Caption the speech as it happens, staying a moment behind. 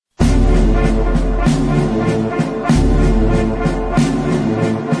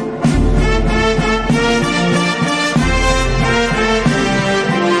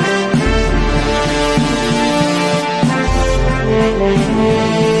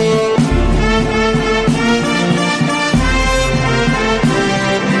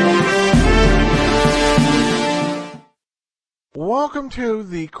Welcome to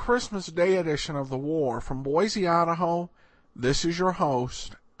the Christmas Day edition of The War. From Boise, Idaho, this is your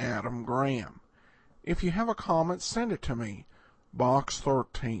host, Adam Graham. If you have a comment, send it to me,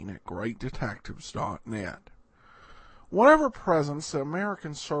 box13@greatdetectives.net. Whatever presents the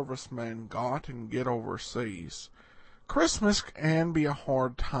American servicemen got and get overseas, Christmas can be a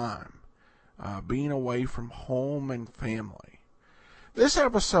hard time, being away from home and family. This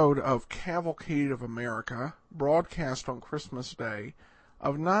episode of Cavalcade of America, broadcast on Christmas Day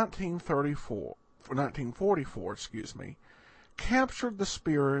of 1944, captured the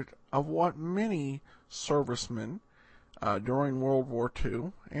spirit of what many servicemen during World War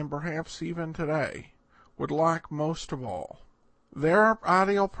II, and perhaps even today, would like most of all. Their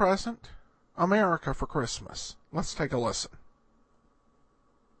ideal present? America for Christmas. Let's take a listen.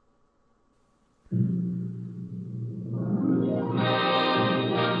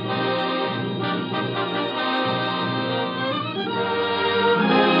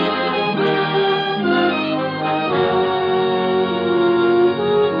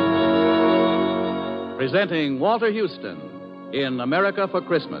 Presenting Walter Houston in America for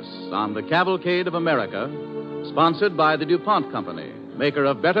Christmas on the Cavalcade of America, sponsored by the DuPont Company, maker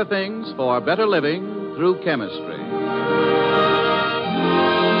of better things for better living through chemistry.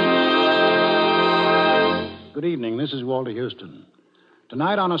 Good evening. This is Walter Houston.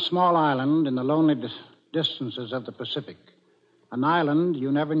 Tonight on a small island in the lonely distances of the Pacific, an island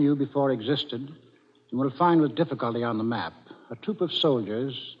you never knew before existed and will find with difficulty on the map, a troop of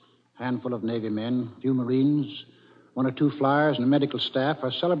soldiers, handful of Navy men, a few Marines, one or two flyers, and a medical staff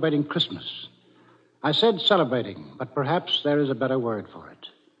are celebrating Christmas. I said celebrating, but perhaps there is a better word for it.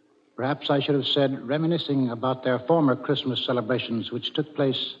 Perhaps I should have said reminiscing about their former Christmas celebrations which took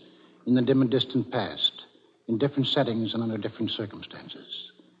place in the dim and distant past, in different settings and under different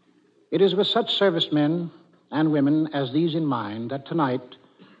circumstances. It is with such servicemen and women as these in mind that tonight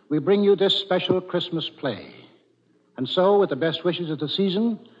we bring you this special Christmas play. And so, with the best wishes of the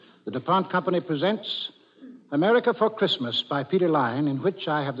season, the DuPont Company presents America for Christmas by Peter Lyon, in which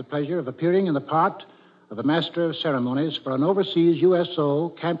I have the pleasure of appearing in the part of a master of ceremonies for an overseas USO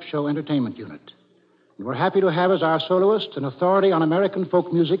camp show entertainment unit. And we're happy to have as our soloist an authority on American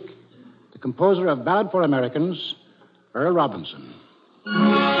folk music, the composer of Ballad for Americans, Earl Robinson.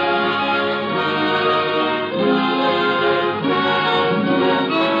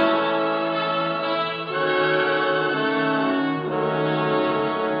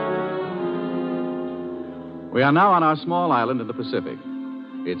 We are now on our small island in the Pacific.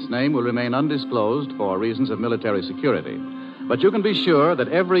 Its name will remain undisclosed for reasons of military security, but you can be sure that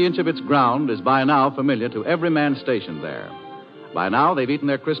every inch of its ground is by now familiar to every man stationed there. By now, they've eaten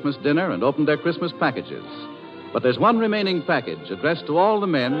their Christmas dinner and opened their Christmas packages. But there's one remaining package addressed to all the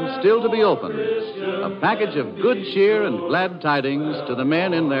men still to be opened, a package of good cheer and glad tidings to the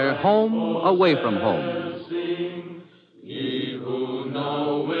men in their home away from home. Ye who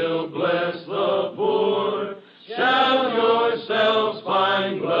know will bless the poor, shall yourselves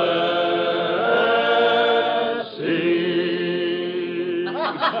find blessing.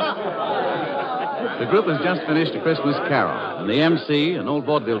 The group has just finished a Christmas carol, and the MC, an old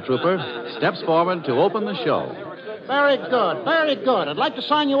vaudeville trooper, steps forward to open the show. Very good, very good. I'd like to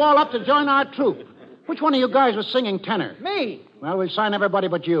sign you all up to join our troop. Which one of you guys was singing tenor? Me. Well, we'll sign everybody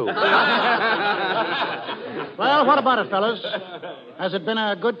but you. Well, what about it, fellas? Has it been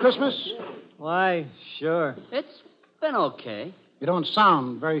a good Christmas? Why, sure. It's been okay. You don't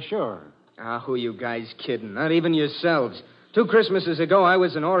sound very sure. Who you guys kidding? Not even yourselves. 2 Christmases ago, I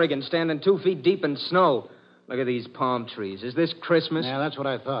was in Oregon standing 2 feet deep in snow. Look at these palm trees. Is this Christmas? Yeah, that's what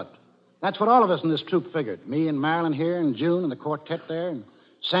I thought. That's what all of us in this troop figured. Me and Marilyn here, and June, and the quartet there, and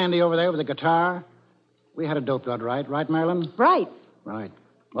Sandy over there with the guitar. We had a dope rod, right? Right, Marilyn? Right. Right.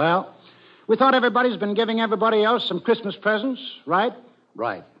 Well, we thought everybody's been giving everybody else some Christmas presents, right?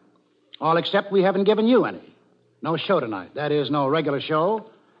 Right. All except we haven't given you any. No show tonight. That is, no regular show.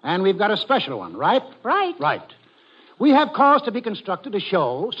 And we've got a special one, right? Right. Right. We have caused to be constructed a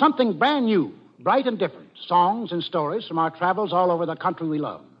show, something brand new, bright and different. Songs and stories from our travels all over the country we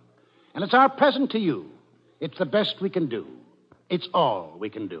love. And it's our present to you. It's the best we can do. It's all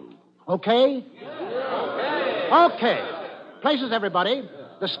we can do. Okay? Okay. Places, everybody.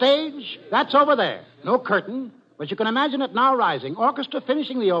 The stage, that's over there. No curtain, but you can imagine it now rising. Orchestra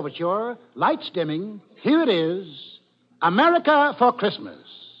finishing the overture, lights dimming. Here it is, America for Christmas.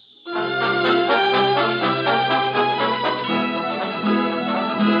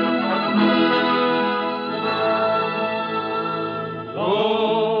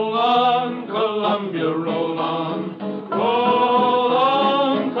 Roll on, Columbia, roll on. Roll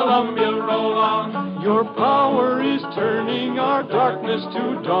on, Columbia, roll on. Your power is turning our darkness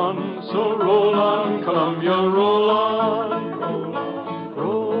to dawn. So roll on, Columbia, roll on, roll on,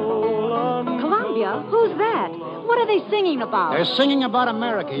 roll on. Columbia? Who's that? What are they singing about? They're singing about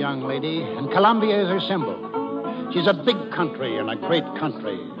America, young lady, and Columbia is her symbol. She's a big country and a great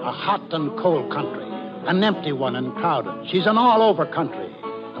country, a hot and cold country, an empty one and crowded. She's an all-over country.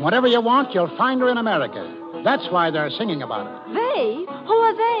 And whatever you want, you'll find her in America. That's why they're singing about her. They? Who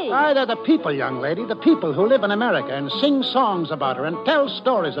are they? Why, they're the people, young lady, the people who live in America and sing songs about her and tell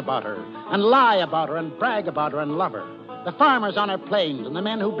stories about her and lie about her and brag about her and love her. The farmers on her plains and the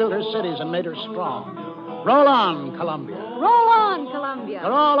men who built her cities and made her strong. Roll on, Columbia. Roll on, Columbia.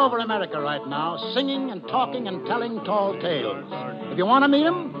 They're all over America right now, singing and talking and telling tall tales. If you want to meet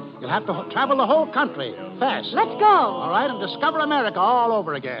them, you'll have to travel the whole country fast. Let's go. All right, and discover America all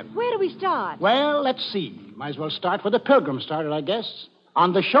over again. Where do we start? Well, let's see. Might as well start where the Pilgrims started, I guess.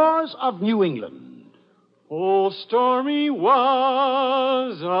 On the shores of New England. Oh, Stormy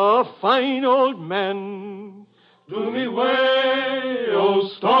was a fine old man. Do me way, oh,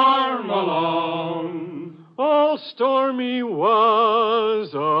 storm along. Oh, Stormy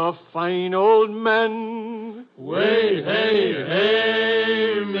was a fine old man. Way, hey,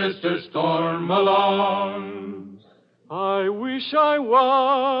 hey, Mr. Storm along. I wish I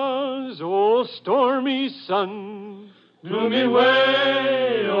was old Stormy's son. Do me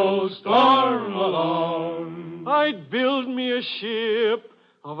way, oh, storm along. I'd build me a ship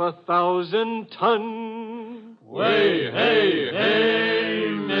of 1,000 ton. Way, hey, hey,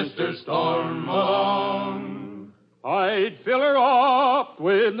 Mr. Storm along. I'd fill her up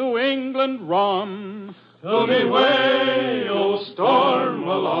with New England rum. Fill me way, oh, storm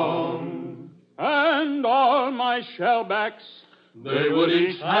along. And all my shellbacks, they would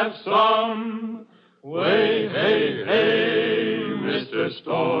each have some. Way, hey, hey, Mr.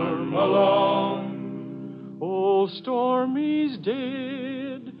 Storm along. Oh, Stormy's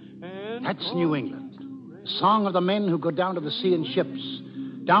dead. And That's New England. The song of the men who go down to the sea in ships,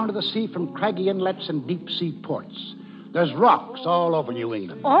 down to the sea from craggy inlets and deep sea ports. There's rocks all over New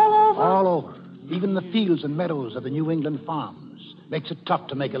England. All over? All over. Even the fields and meadows of the New England farms. Makes it tough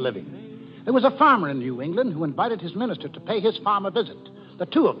to make a living. There was a farmer in New England who invited his minister to pay his farm a visit. The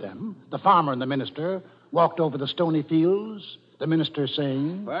two of them, the farmer and the minister, walked over the stony fields, the minister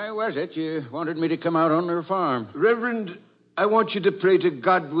saying, Why was it you wanted me to come out on their farm? Reverend, I want you to pray to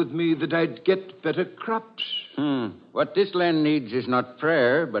God with me that I'd get better crops. What this land needs is not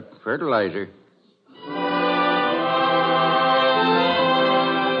prayer, but fertilizer.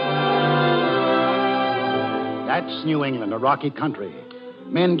 That's New England, a rocky country.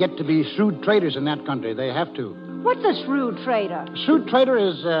 Men get to be shrewd traders in that country. They have to. What's a shrewd trader? A shrewd trader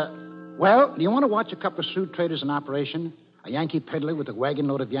is, well, do you want to watch a couple of shrewd traders in operation? A Yankee peddler with a wagon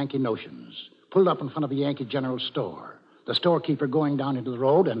load of Yankee notions, pulled up in front of a Yankee general store. The storekeeper going down into the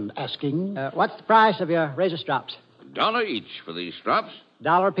road and asking... What's the price of your razor strops? $1 each for these strops.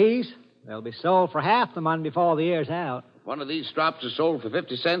 $1 apiece? They'll be sold for half the money before the year's out. If one of these strops is sold for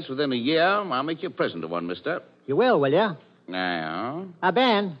 50 cents within a year, I'll make you a present of one, mister. You will you? Now?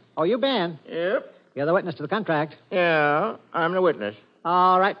 Ben. Oh, you Ben. Yep. You're the witness to the contract. Yeah, I'm the witness.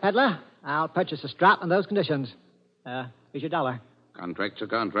 All right, peddler. I'll purchase a strap on those conditions. Here's your $1. Contract's a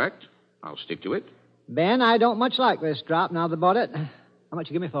contract. I'll stick to it. Ben, I don't much like this strap now that I bought it. How much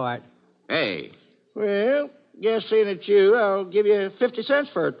you give me for it? Hey. Well, guess seeing it's you, I'll give you 50 cents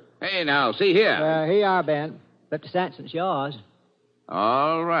for it. Hey, now, see here. Here you are, Ben. 50 cents, it's yours.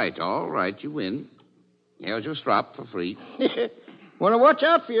 All right, you win. Here's your strap for free. Want to watch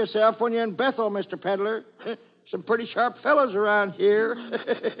out for yourself when you're in Bethel, Mr. Peddler. Some pretty sharp fellows around here.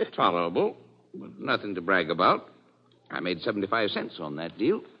 Tolerable, but nothing to brag about. I made 75 cents on that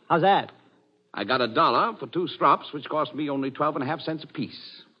deal. How's that? I got $1 for 2 strops, which cost me only 12.5 cents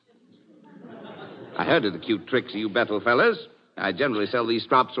apiece. I heard of the cute tricks of you Bethel fellas. I generally sell these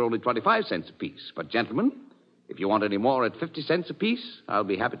strops for only 25 cents apiece. But, gentlemen, if you want any more at 50 cents apiece, I'll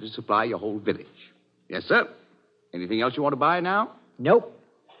be happy to supply your whole village. Yes, sir. Anything else you want to buy now? Nope.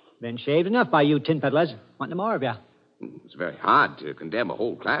 Been shaved enough by you tin peddlers. Want no more of you. It's very hard to condemn a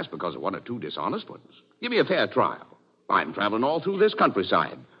whole class because of 1 or 2 dishonest ones. Give me a fair trial. I'm traveling all through this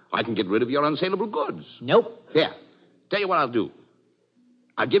countryside. I can get rid of your unsaleable goods. Nope. Here, tell you what I'll do.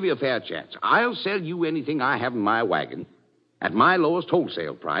 I'll give you a fair chance. I'll sell you anything I have in my wagon at my lowest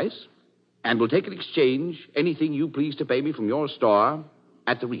wholesale price, and we'll take in exchange anything you please to pay me from your store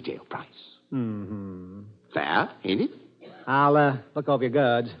at the retail price. Mm-hmm. Fair, ain't it? I'll look over your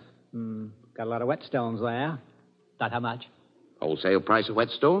goods. Got a lot of whetstones there. That how much? Wholesale price of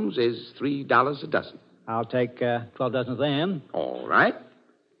whetstones is $3 a dozen. I'll take 12 dozen of them. All right.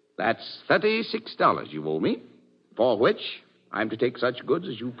 That's $36 you owe me, for which I'm to take such goods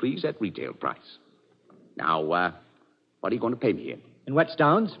as you please at retail price. Now, what are you going to pay me in? In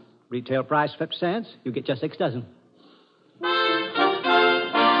whetstones, retail price 50 cents. You get just 6 dozen.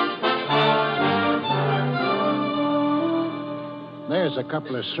 There's a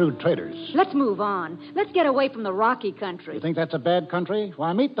couple of shrewd traders. Let's move on. Let's get away from the rocky country. You think that's a bad country?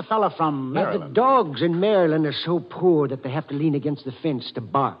 Why, meet the fella from The Maryland. dogs in Maryland are so poor that they have to lean against the fence to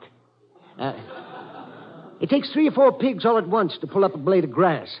bark. It takes 3 or 4 pigs all at once to pull up a blade of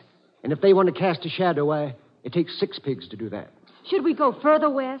grass. And if they want to cast a shadow, why, it takes 6 pigs to do that. Should we go further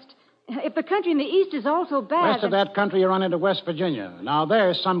west? If the country in the east is all so bad... West of that country, you run into West Virginia. Now,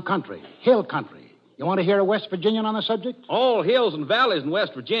 there's some country. Hill country. You want to hear a West Virginian on the subject? All hills and valleys in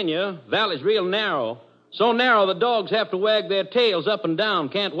West Virginia. Valley's real narrow. So narrow the dogs have to wag their tails up and down.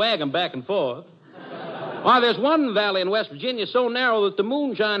 Can't wag them back and forth. Why, there's one valley in West Virginia so narrow that the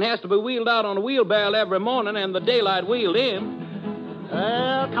moonshine has to be wheeled out on a wheelbarrow every morning and the daylight wheeled in.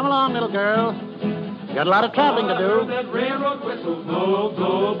 Well, come along, little girl. Got a lot of traveling to do. That railroad whistle blow,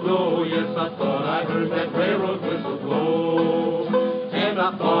 blow, blow. Yes, I thought I heard that railroad whistle blow. And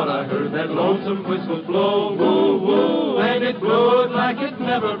I thought I heard that lonesome whistle blow, woo, woo. And it blowed like it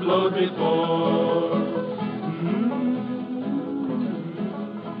never blowed before.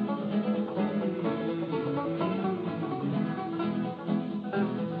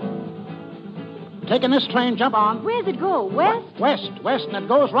 Taking this train, jump on. Where's it go? West? West, and it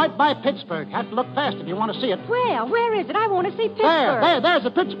goes right by Pittsburgh. Have to look fast if you want to see it. Where? Where is it? I want to see Pittsburgh. There's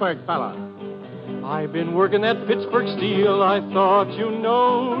a Pittsburgh fella. I've been working that Pittsburgh steel, I thought you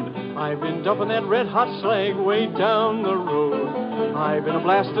knowed. I've been dumping that red-hot slag way down the road. I've been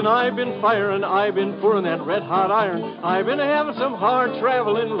a-blasting, I've been firing, I've been pouring that red-hot iron. I've been having some hard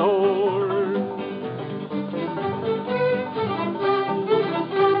traveling, Lord.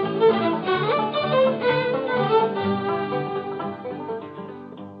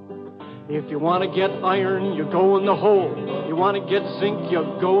 If you want to get iron, you go in the hole. You want to get zinc, you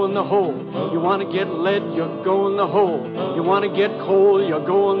go in the hole. You want to get lead, you go in the hole. You want to get coal, you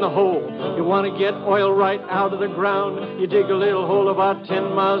go in the hole. You want to get oil right out of the ground. You dig a little hole about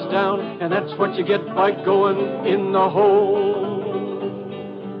 10 miles down, and that's what you get by going in the hole.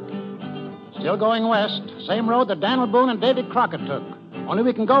 Still going west. Same road that Daniel Boone and David Crockett took. Only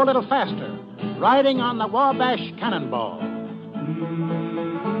we can go a little faster. Riding on the Wabash Cannonball.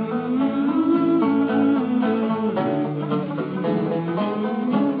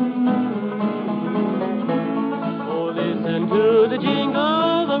 To the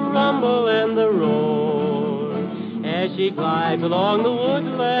jingle, the rumble, and the roar, as she glides along the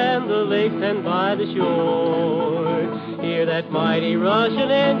woodland, the lakes, and by the shore. Hear that mighty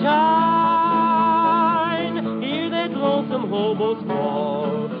Russian engine, hear that lonesome hobo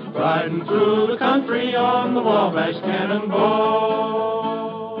squall, riding through the country on the Wabash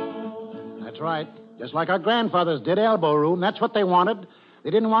Cannonball. That's right. Just like our grandfathers did elbow room. That's what they wanted. They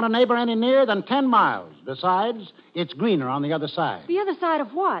didn't want a neighbor any nearer than 10 miles. Besides, it's greener on the other side. The other side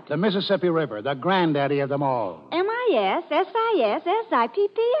of what? The Mississippi River, the granddaddy of them all.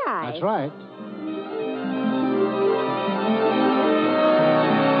 M-I-S-S-I-S-S-I-P-P-I. That's right.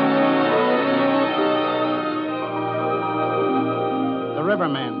 The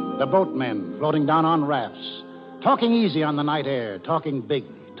rivermen, the boatmen, floating down on rafts, talking easy on the night air, talking big,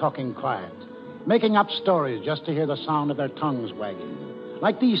 talking quiet, making up stories just to hear the sound of their tongues wagging.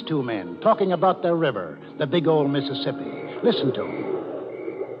 Like these two men, talking about their river, the big old Mississippi. Listen to them.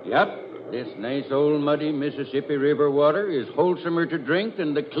 Yep, this nice old muddy Mississippi River water is wholesomer to drink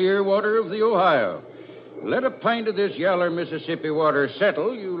than the clear water of the Ohio. Let a pint of this yaller Mississippi water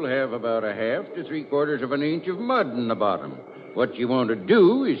settle, you'll have about a half to 3/4 of an inch of mud in the bottom. What you want to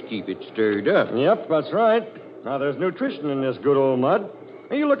do is keep it stirred up. Yep, that's right. Now, there's nutrition in this good old mud.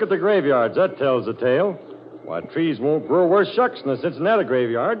 Now, you look at the graveyards. That tells the tale. Why, trees won't grow worth shucks in the Cincinnati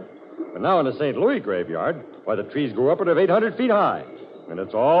graveyard. But now in the St. Louis graveyard, why, the trees grow upward of 800 feet high. And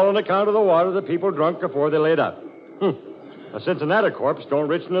it's all on account of the water the people drunk before they laid up. A Cincinnati corpse don't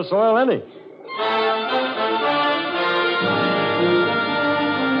rich in the soil any.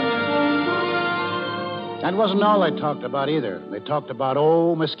 That wasn't all they talked about either. They talked about,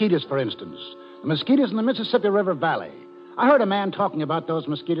 mosquitoes, for instance. The mosquitoes in the Mississippi River Valley. I heard a man talking about those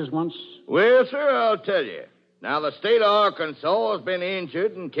mosquitoes once. Well, sir, I'll tell you. Now, the state of Arkansas has been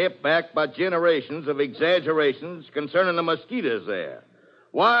injured and kept back by generations of exaggerations concerning the mosquitoes there.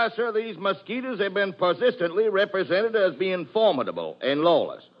 Why, sir, these mosquitoes have been persistently represented as being formidable and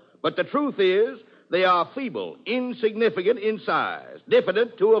lawless. But the truth is, they are feeble, insignificant in size,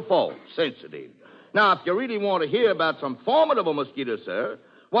 diffident to a fault, sensitive. Now, if you really want to hear about some formidable mosquitoes, sir,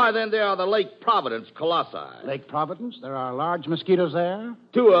 Why, then there are the Lake Providence colossi. Lake Providence? There are large mosquitoes there?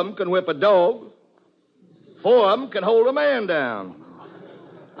 2 of them can whip a dog. 4 of them can hold a man down.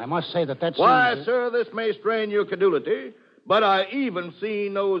 I must say that Why, sir, this may strain your credulity, but I even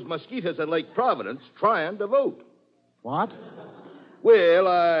seen those mosquitoes at Lake Providence trying to vote. What? Well,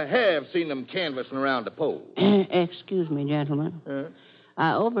 I have seen them canvassing around the polls. Excuse me, gentlemen.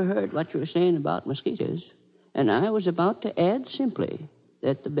 I overheard what you were saying about mosquitoes, and I was about to add simply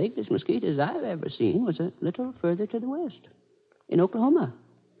that the biggest mosquitoes I've ever seen was a little further to the west, in Oklahoma.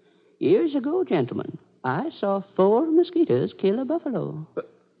 Years ago, gentlemen, I saw 4 mosquitoes kill a buffalo.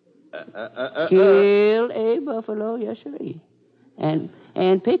 Kill a buffalo, yes, sirree. And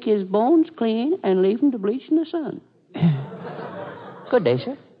pick his bones clean and leave him to bleach in the sun. Good day,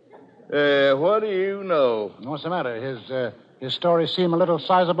 sir. What do you know? What's the matter? His stories seem a little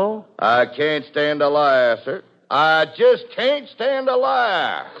sizable? I can't stand a liar, sir. I just can't stand a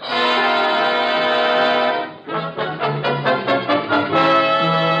liar.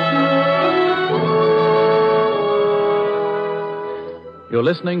 You're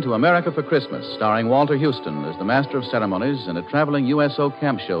listening to America for Christmas, starring Walter Houston as the Master of Ceremonies in a traveling USO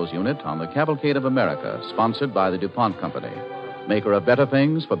Camp Shows unit on the Cavalcade of America, sponsored by the DuPont Company, maker of better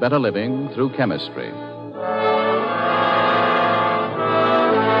things for better living through chemistry.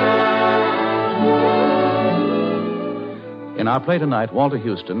 In our play tonight, Walter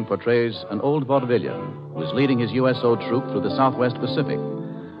Houston portrays an old vaudevillian who is leading his USO troop through the Southwest Pacific.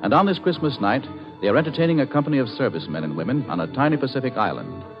 And on this Christmas night, they are entertaining a company of servicemen and women on a tiny Pacific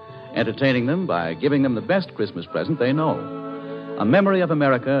island, entertaining them by giving them the best Christmas present they know, a memory of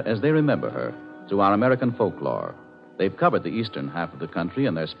America as they remember her through our American folklore. They've covered the eastern half of the country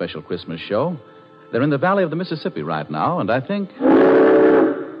in their special Christmas show. They're in the valley of the Mississippi right now, and I think...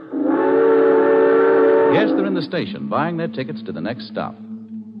 Yes, they're in the station, buying their tickets to the next stop.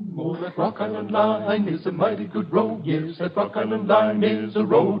 Oh, that Rock Island line is a mighty good road. Yes, that Rock Island line is a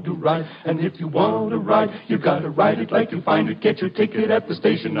road to ride. And if you want to ride, you gotta ride it like you find it. Get your ticket at the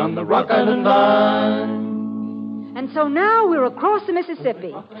station on the Rock Island line. And so now we're across the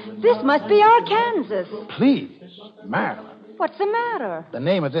Mississippi. This must be Arkansas. Please, Marilyn. What's the matter? The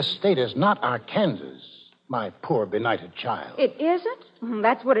name of this state is not Arkansas, my poor benighted child. It isn't?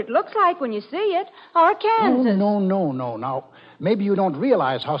 That's what it looks like when you see it. Arkansas. No. Now, maybe you don't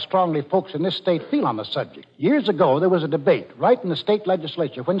realize how strongly folks in this state feel on the subject. Years ago, there was a debate right in the state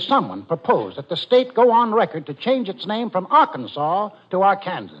legislature when someone proposed that the state go on record to change its name from Arkansas to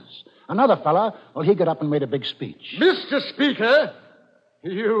Arkansas. Another fella, well, he got up and made a big speech. Mr. Speaker,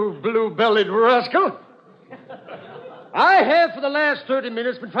 you blue-bellied rascal, I have for the last 30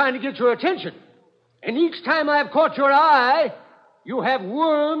 minutes been trying to get your attention. And each time I've caught your eye, you have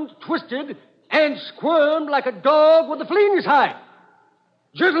wormed, twisted, and squirmed like a dog with a flea in his hide.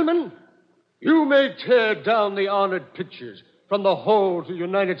 Gentlemen, you may tear down the honored pictures from the hall to the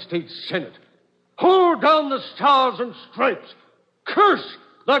United States Senate. Hold down the stars and stripes. Curse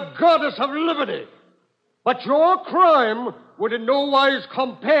the goddess of liberty. But your crime would in no wise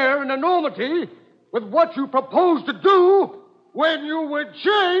compare in enormity with what you propose to do when you would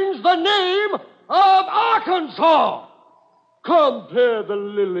change the name of Arkansas. Compare the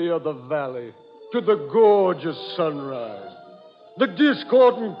lily of the valley to the gorgeous sunrise, the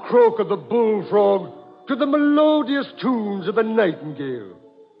discordant croak of the bullfrog to the melodious tunes of the nightingale,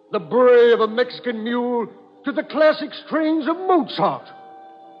 the bray of a Mexican mule to the classic strains of Mozart.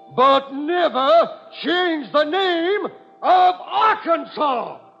 But never change the name of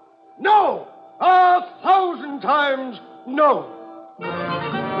Arkansas. No, 1,000 times no.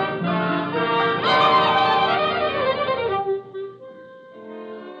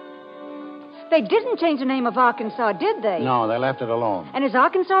 They didn't change the name of Arkansas, did they? No, they left it alone. And is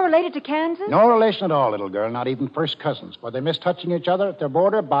Arkansas related to Kansas? No relation at all, little girl, not even first cousins, for they miss touching each other at their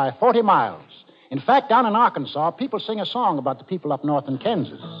border by 40 miles. In fact, down in Arkansas, people sing a song about the people up north in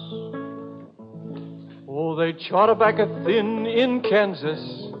Kansas. Oh, they chowder back a thin in Kansas.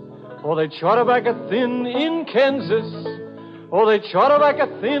 Oh, they chowder back a thin in Kansas. Oh, they chowder back a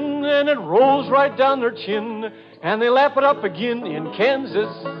thin and it rolls right down their chin. And they lap it up again in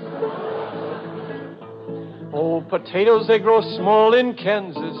Kansas. Oh, potatoes, they grow small in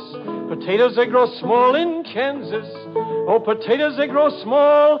Kansas. Potatoes, they grow small in Kansas. Oh, potatoes, they grow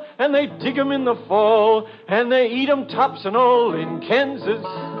small, and they dig 'em in the fall, and they eat 'em tops and all in Kansas.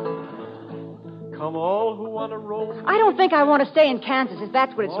 come all who want to roll. I don't think I want to stay in Kansas if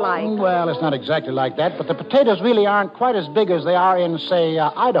that's what it's like. Well, it's not exactly like that, but the potatoes really aren't quite as big as they are in, say,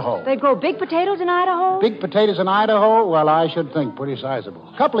 Idaho. They grow big potatoes in Idaho? Big potatoes in Idaho? Well, I should think pretty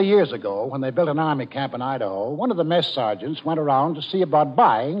sizable. A couple of years ago, when they built an army camp in Idaho, one of the mess sergeants went around to see about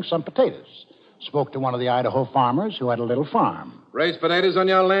buying some potatoes. Spoke to one of the Idaho farmers who had a little farm. Raise potatoes on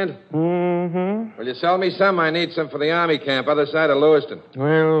your land? Mm-hmm. Will you sell me some? I need some for the army camp, other side of Lewiston.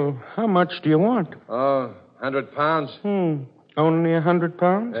 Well, how much do you want? Oh, 100 pounds. Only 100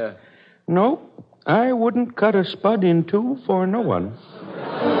 pounds? Yeah. No, I wouldn't cut a spud in two for no one.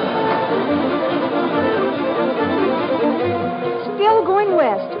 Still going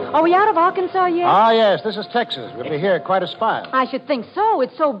west. Are we out of Arkansas yet? Ah, yes, this is Texas. We'll be here quite a spell. I should think so.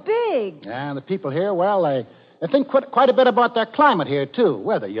 It's so big. And the people here, well, they think quite a bit about their climate here, too.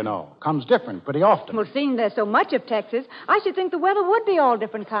 Weather, you know, comes different pretty often. Well, seeing there's so much of Texas, I should think the weather would be all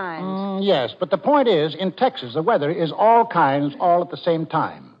different kinds. Yes, but the point is, in Texas, the weather is all kinds all at the same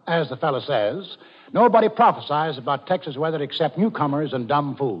time. As the fellow says, nobody prophesies about Texas weather except newcomers and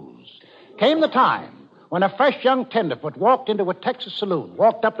dumb fools. Came the time when a fresh young tenderfoot walked into a Texas saloon,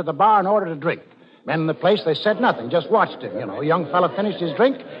 walked up to the bar and ordered a drink. Men in the place, they said nothing, just watched him. You know, a young fella finished his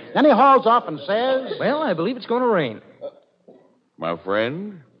drink, then he hauls off and says... Well, I believe it's going to rain. My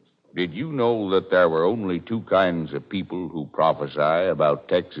friend, did you know that there were only two kinds of people who prophesy about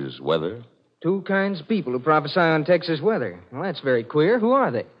Texas weather? Two kinds of people who prophesy on Texas weather. Well, that's very queer. Who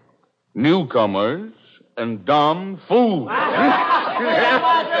are they? Newcomers and dumb fools.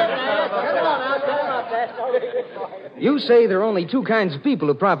 You say there are only two kinds of people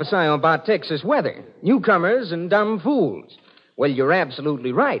who prophesy about Texas weather. Newcomers and dumb fools. Well, you're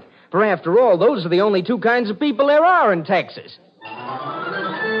absolutely right. For after all, those are the only two kinds of people there are in Texas.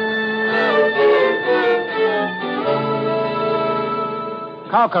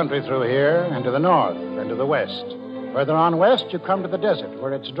 Cow country through here, and to the north, and to the west. Further on west, you come to the desert,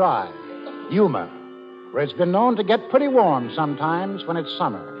 where it's dry. Yuma, where it's been known to get pretty warm sometimes when it's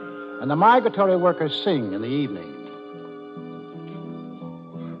summer. And the migratory workers sing in the evening.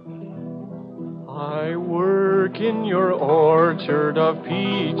 I work in your orchard of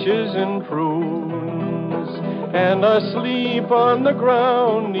peaches and prunes, and I sleep on the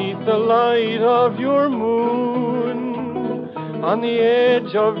ground neath the light of your moon. On the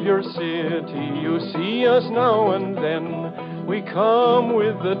edge of your city, you see us now and then. We come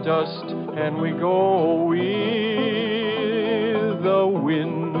with the dust, and we go with the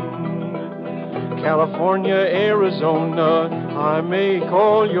wind. California, Arizona, I make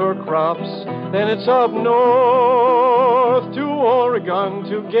all your crops. Then it's up north to Oregon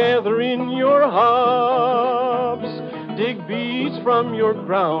to gather in your hops. Dig beets from your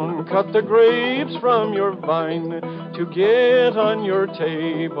ground, cut the grapes from your vine to get on your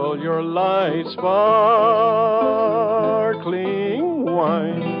table your light sparkling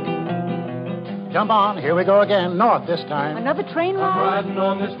wine. Jump on, here we go again, north this time. Another train ride? I'm riding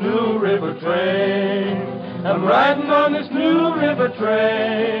on this Blue River train. I'm riding on this Blue River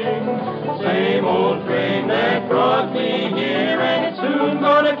train. Same old train that brought me here, and it's soon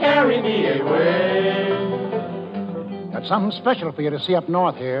gonna carry me away. Got something special for you to see up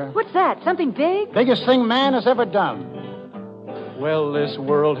north here. What's that? Something big? Biggest thing man has ever done. Well, this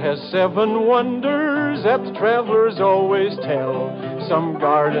world has 7 wonders that the travelers always tell. Some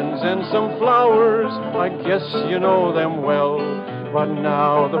gardens and some flowers, I guess you know them well. But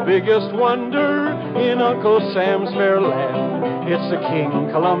now the biggest wonder in Uncle Sam's fair land, it's the King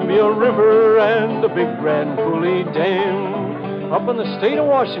Columbia River and the Big Grand Coulee Dam up in the state of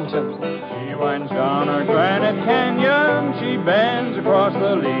Washington. She winds down our Granite Canyon, she bends across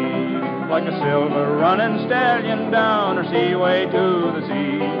the lea, like a silver running stallion down her seaway to the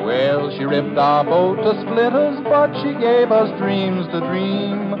sea. Well, she ripped our boat to splinters, but she gave us dreams to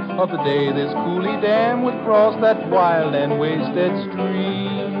dream of the day this Coulee Dam would cross that wild and wasted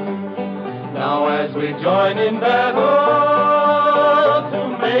stream. Now as we join in battle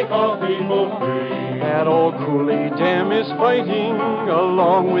to make all people free, that old Coulee Dam is fighting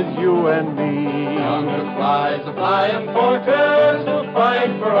along with you and me. Yonder flies a flying fortress to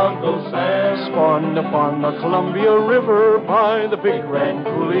fight for Uncle Sam, spawned upon the Columbia River by the Big Grand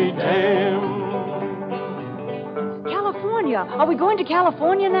Coulee Dam. California. Are we going to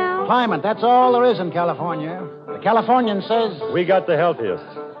California now? Climate, that's all there is in California. The Californian says... We got the healthiest.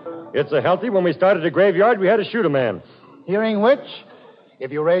 It's so healthy, when we started a graveyard, we had to shoot a man. Hearing which,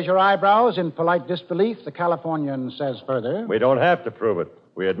 if you raise your eyebrows in polite disbelief, the Californian says further... We don't have to prove it.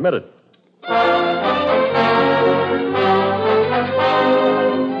 We admit it.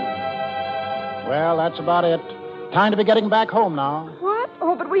 Well, that's about it. Time to be getting back home now. What?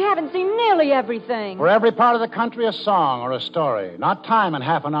 Oh, but we haven't seen nearly everything. For every part of the country, a song or a story. Not time and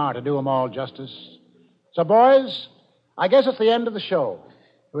half an hour to do them all justice. So, boys, I guess it's the end of the show.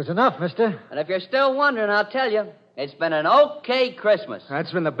 It was enough, mister. And if you're still wondering, I'll tell you, it's been an okay Christmas.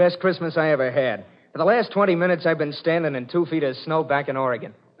 That's been the best Christmas I ever had. For the last 20 minutes, I've been standing in 2 feet of snow back in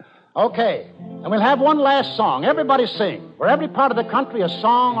Oregon. Okay, and we'll have one last song. Everybody sing. For every part of the country, a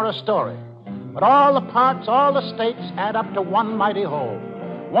song or a story. But all the parts, all the states add up to one mighty whole.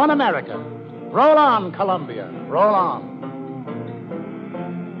 One America. Roll on, Columbia. Roll on.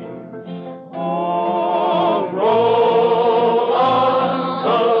 Oh, roll on,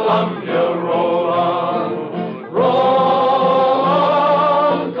 Columbia, roll on. Roll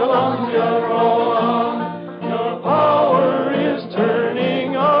on, Columbia, roll on. Your power is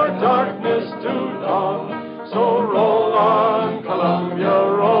turning our darkness to dawn. So roll on, Columbia,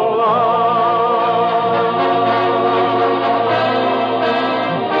 roll on.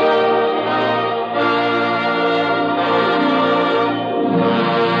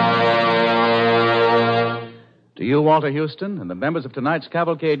 To you, Walter Houston, and the members of tonight's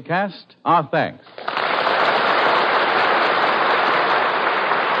Cavalcade cast, our thanks.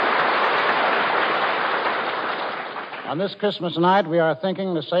 On this Christmas night, we are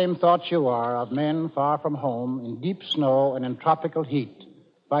thinking the same thoughts you are of men far from home in deep snow and in tropical heat,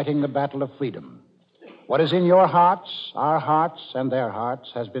 fighting the battle of freedom. What is in your hearts, our hearts, and their hearts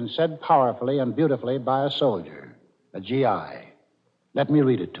has been said powerfully and beautifully by a soldier, a GI. Let me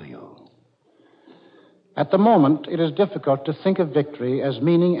read it to you. At the moment, it is difficult to think of victory as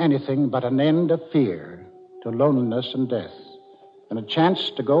meaning anything but an end of fear to loneliness and death, and a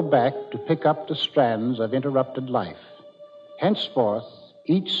chance to go back to pick up the strands of interrupted life. Henceforth,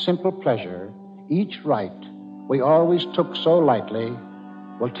 each simple pleasure, each right we always took so lightly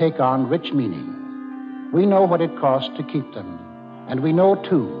will take on rich meaning. We know what it costs to keep them, and we know,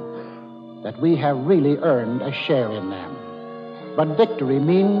 too, that we have really earned a share in them. But victory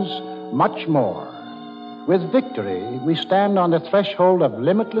means much more. With victory, we stand on the threshold of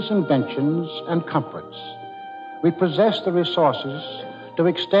limitless inventions and comforts. We possess the resources to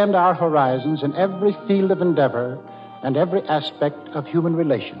extend our horizons in every field of endeavor and every aspect of human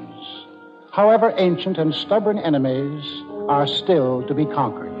relations. However ancient and stubborn enemies are still to be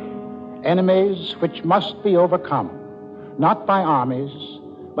conquered. Enemies which must be overcome, not by armies,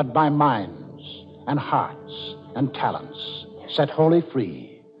 but by minds and hearts and talents, set wholly free.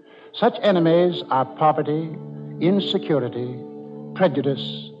 Such enemies are poverty, insecurity,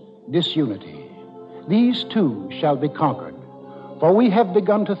 prejudice, disunity. These too shall be conquered, for we have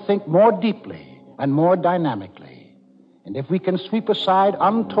begun to think more deeply and more dynamically. And if we can sweep aside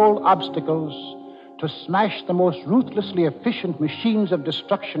untold obstacles to smash the most ruthlessly efficient machines of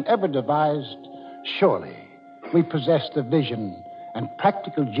destruction ever devised, surely we possess the vision and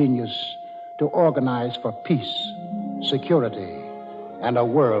practical genius to organize for peace, security, and a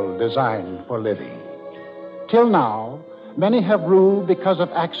world designed for living. Till now, many have ruled because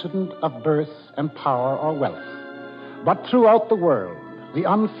of accident of birth and power or wealth. But throughout the world, the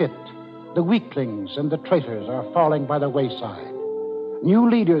unfit, the weaklings, and the traitors are falling by the wayside. New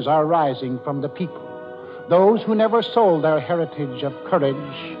leaders are rising from the people, those who never sold their heritage of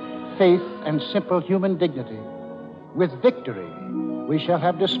courage, faith, and simple human dignity. With victory, we shall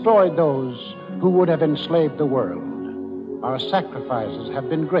have destroyed those who would have enslaved the world. Our sacrifices have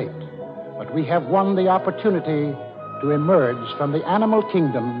been great, but we have won the opportunity to emerge from the animal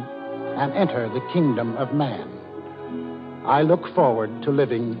kingdom and enter the kingdom of man. I look forward to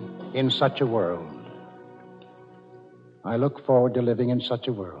living in such a world. I look forward to living in such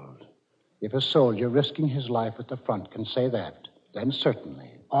a world. If a soldier risking his life at the front can say that, then certainly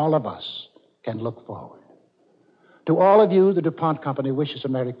all of us can look forward. To all of you, the DuPont Company wishes a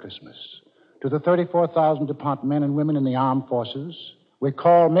Merry Christmas. To the 34,000 DuPont men and women in the armed forces, we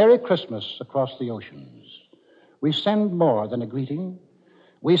call Merry Christmas across the oceans. We send more than a greeting.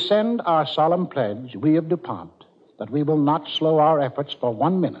 We send our solemn pledge, we of DuPont, that we will not slow our efforts for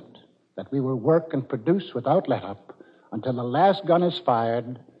 1 minute, that we will work and produce without let-up until the last gun is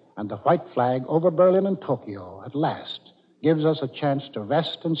fired and the white flag over Berlin and Tokyo at last gives us a chance to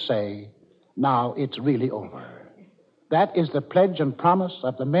rest and say, now it's really over. That is the pledge and promise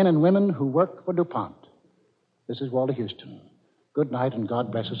of the men and women who work for DuPont. This is Walter Houston. Good night, and God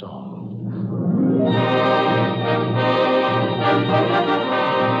bless us all.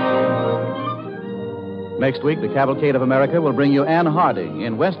 Next week, the Cavalcade of America will bring you Anne Harding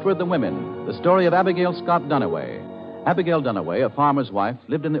in Westward the Women, the story of Abigail Scott Duniway. Abigail Duniway, a farmer's wife,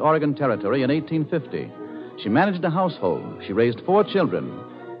 lived in the Oregon Territory in 1850. She managed a household. She raised 4 children.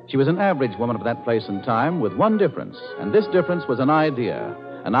 She was an average woman of that place and time with one difference, and this difference was an idea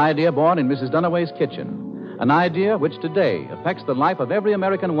born in Mrs. Dunaway's kitchen, an idea which today affects the life of every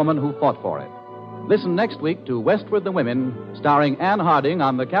American woman who fought for it. Listen next week to Westward the Women, starring Anne Harding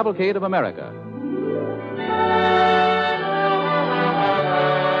on the Cavalcade of America.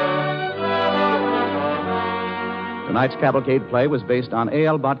 Tonight's Cavalcade play was based on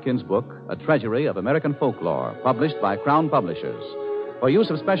A.L. Botkin's book, A Treasury of American Folklore, published by Crown Publishers. For use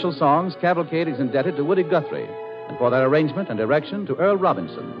of special songs, Cavalcade is indebted to Woody Guthrie, and for their arrangement and direction to Earl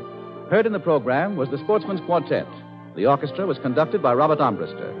Robinson. Heard in the program was the Sportsman's Quartet. The orchestra was conducted by Robert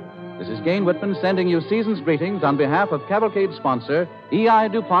Armbruster. This is Gain Whitman sending you season's greetings on behalf of Cavalcade sponsor E.I.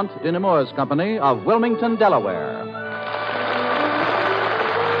 DuPont de Nemours Company of Wilmington, Delaware.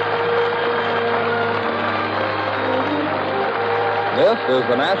 This is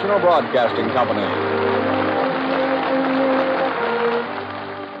the National Broadcasting Company.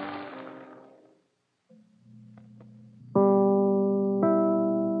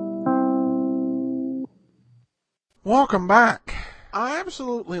 Welcome back. I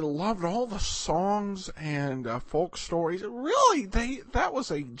absolutely loved all the songs and folk stories. Really, that was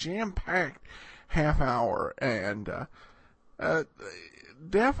a jam-packed half hour, and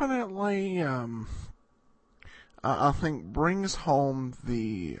definitely, I think, brings home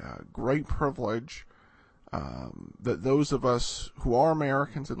the great privilege that those of us who are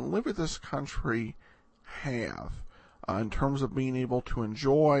Americans and live in this country have in terms of being able to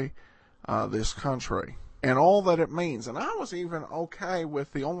enjoy this country and all that it means. And I was even okay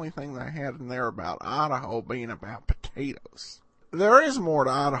with the only thing they had in there about Idaho being about potatoes. There is more to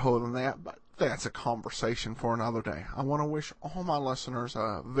Idaho than that, but that's a conversation for another day. I want to wish all my listeners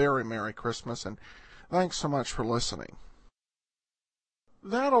a very Merry Christmas, and thanks so much for listening.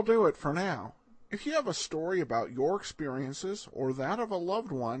 That'll do it for now. If you have a story about your experiences or that of a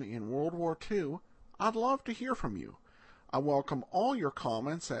loved one in World War II, I'd love to hear from you. I welcome all your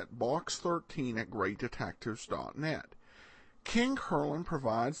comments at box13@greatdetectives.net. Ken Curlin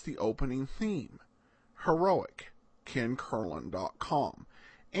provides the opening theme. Heroic, KenCurlin.com.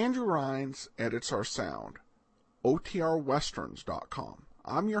 Andrew Rhines edits our sound. OTRWesterns.com.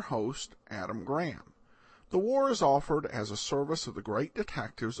 I'm your host, Adam Graham. The war is offered as a service of the Great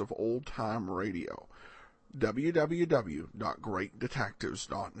Detectives of Old Time Radio.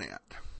 www.greatdetectives.net.